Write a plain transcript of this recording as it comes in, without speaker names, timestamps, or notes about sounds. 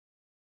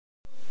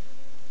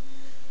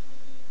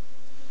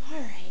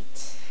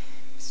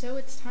So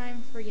it's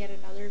time for yet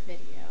another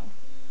video.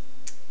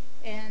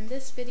 And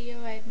this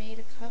video I've made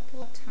a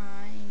couple of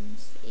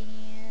times,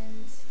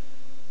 and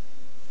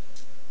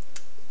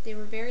they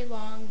were very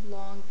long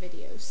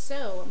videos.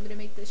 So I'm going to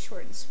make this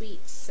short and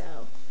sweet.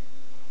 So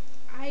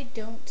I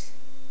don't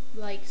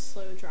like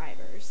slow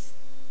drivers.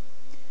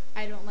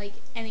 I don't like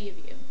any of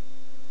you.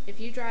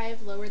 If you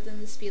drive lower than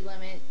the speed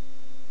limit,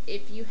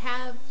 if you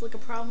have like a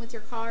problem with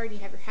your car and you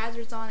have your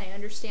hazards on, I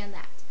understand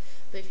that.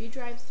 But if you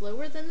drive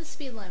lower than the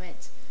speed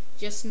limit,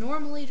 just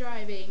normally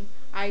driving,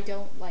 I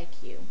don't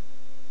like you.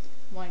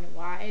 Wanna know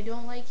why I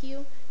don't like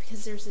you?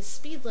 Because there's a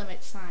speed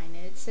limit sign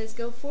and it says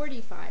go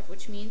 45,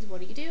 which means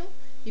what do?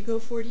 You go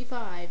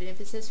 45, and if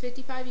it says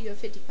 55, you go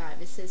 55.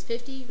 If it says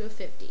 50, you go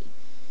 50.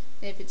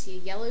 And if it's a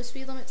yellow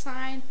speed limit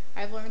sign,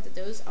 I've learned that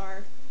those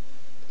are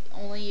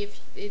only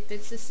if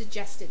it's a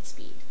suggested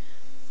speed.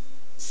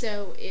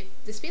 So if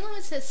the speed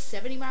limit says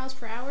 70 miles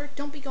per hour,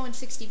 don't be going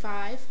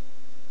 65.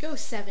 Go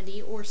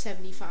 70 or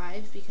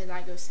 75, because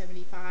I go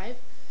 75.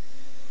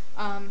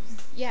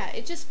 Yeah,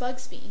 it just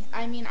bugs me.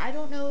 I mean, I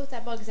don't know if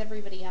that bugs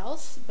everybody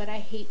else, but I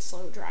hate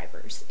slow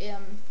drivers.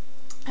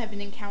 I've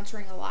been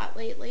encountering a lot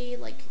lately,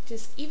 like,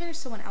 just even if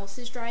someone else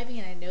is driving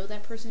and I know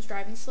that person's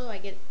driving slow, I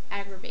get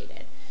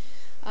aggravated.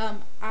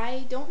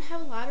 I don't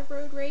have a lot of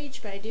road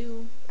rage, but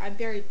I'm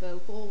very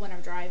vocal when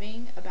I'm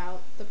driving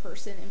about the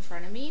person in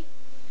front of me.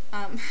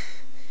 But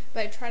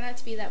I try not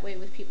to be that way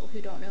with people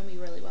who don't know me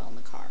really well in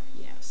the car,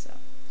 you know, so.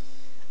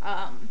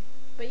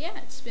 But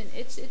yeah,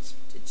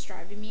 it's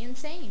driving me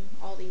insane,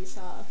 all these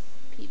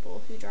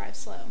people who drive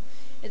slow.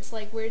 It's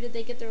like, where did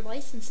they get their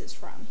licenses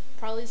from?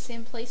 Probably the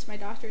same place my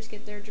doctors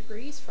get their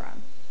degrees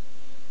from.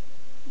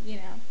 You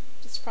know,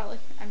 it's probably,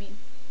 I mean,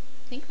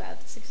 think about it,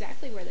 that's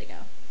exactly where they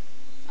go.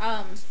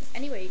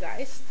 Anyway, you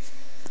guys,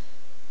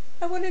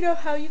 I want to know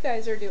how you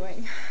guys are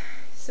doing,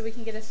 so we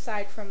can get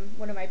aside from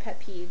one of my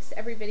pet peeves.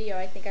 Every video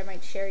I think I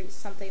might share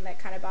something that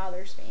kind of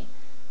bothers me.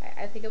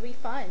 I think it'll be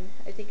fun.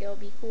 I think it'll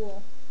be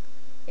cool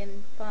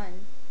and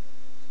fun.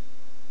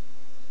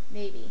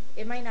 Maybe.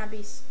 It might not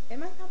be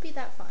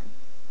that fun.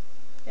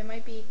 It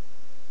might be,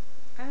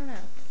 I don't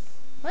know.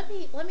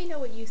 Let me know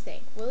what you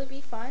think. Will it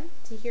be fun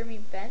to hear me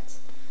vent?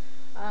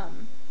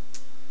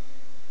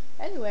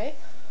 Anyway,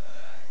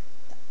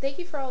 thank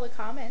you for all the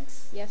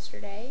comments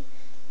yesterday,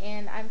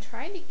 and I'm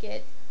trying to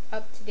get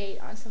up to date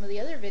on some of the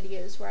other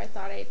videos where I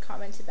thought I had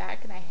commented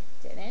back and I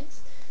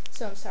didn't,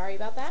 so I'm sorry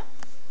about that.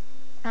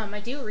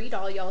 I do read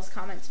all y'all's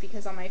comments,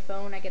 because on my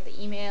phone I get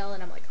the email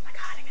and I'm like, oh my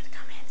god, I got a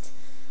comment,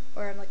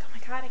 or I'm like, oh my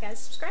god, I got a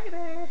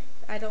subscriber.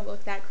 I don't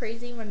look that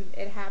crazy when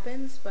it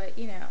happens, but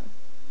you know,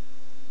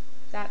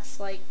 that's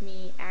like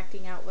me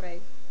acting out what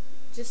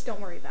just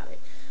don't worry about it.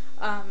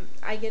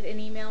 I get an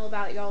email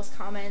about y'all's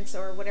comments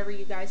or whatever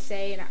you guys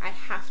say, and I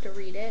have to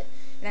read it,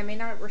 and I may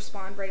not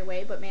respond right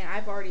away, but man,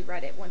 I've already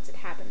read it once it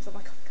happens. I'm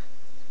like, oh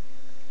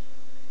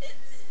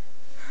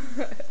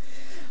my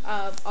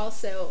god.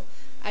 Also,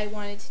 I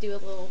wanted to do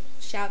a little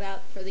shout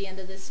out for the end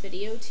of this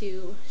video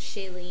to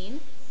Shailene,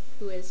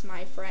 who is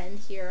my friend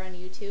here on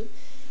YouTube.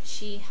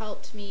 She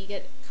helped me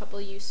get a couple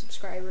of you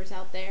subscribers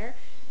out there,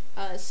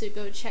 so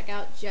go check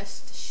out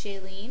Just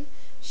Shailene.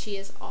 She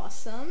is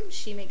awesome.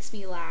 She makes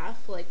me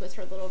laugh, like with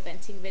her little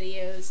venting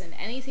videos, and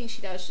anything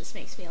she does just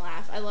makes me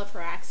laugh. I love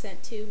her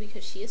accent too,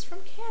 because she is from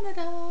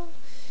Canada,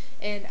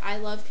 and I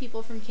love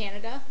people from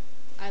Canada.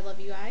 I love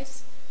you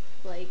guys,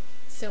 like,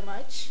 so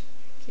much.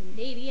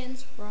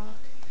 Canadians rock.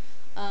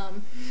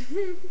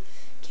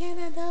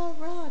 Canada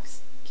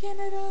rocks.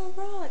 Canada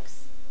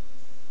rocks.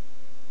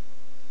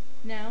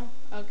 No?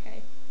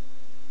 Okay.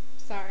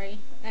 Sorry.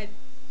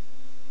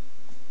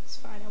 It's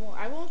fine.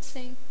 I won't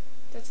sing.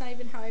 That's not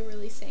even how I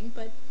really sing,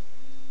 but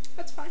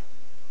that's fine.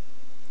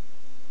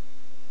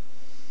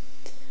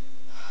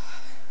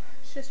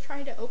 Just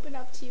trying to open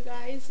up to you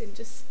guys and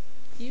just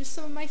use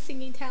some of my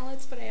singing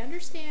talents, but I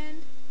understand.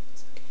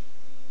 It's okay.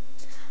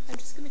 I'm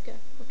just gonna go,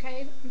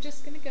 okay? I'm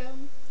just gonna go.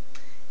 And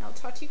I'll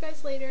talk to you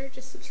guys later.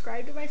 Just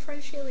subscribe to my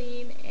friend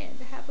Shailene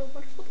and have a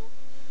wonderful day.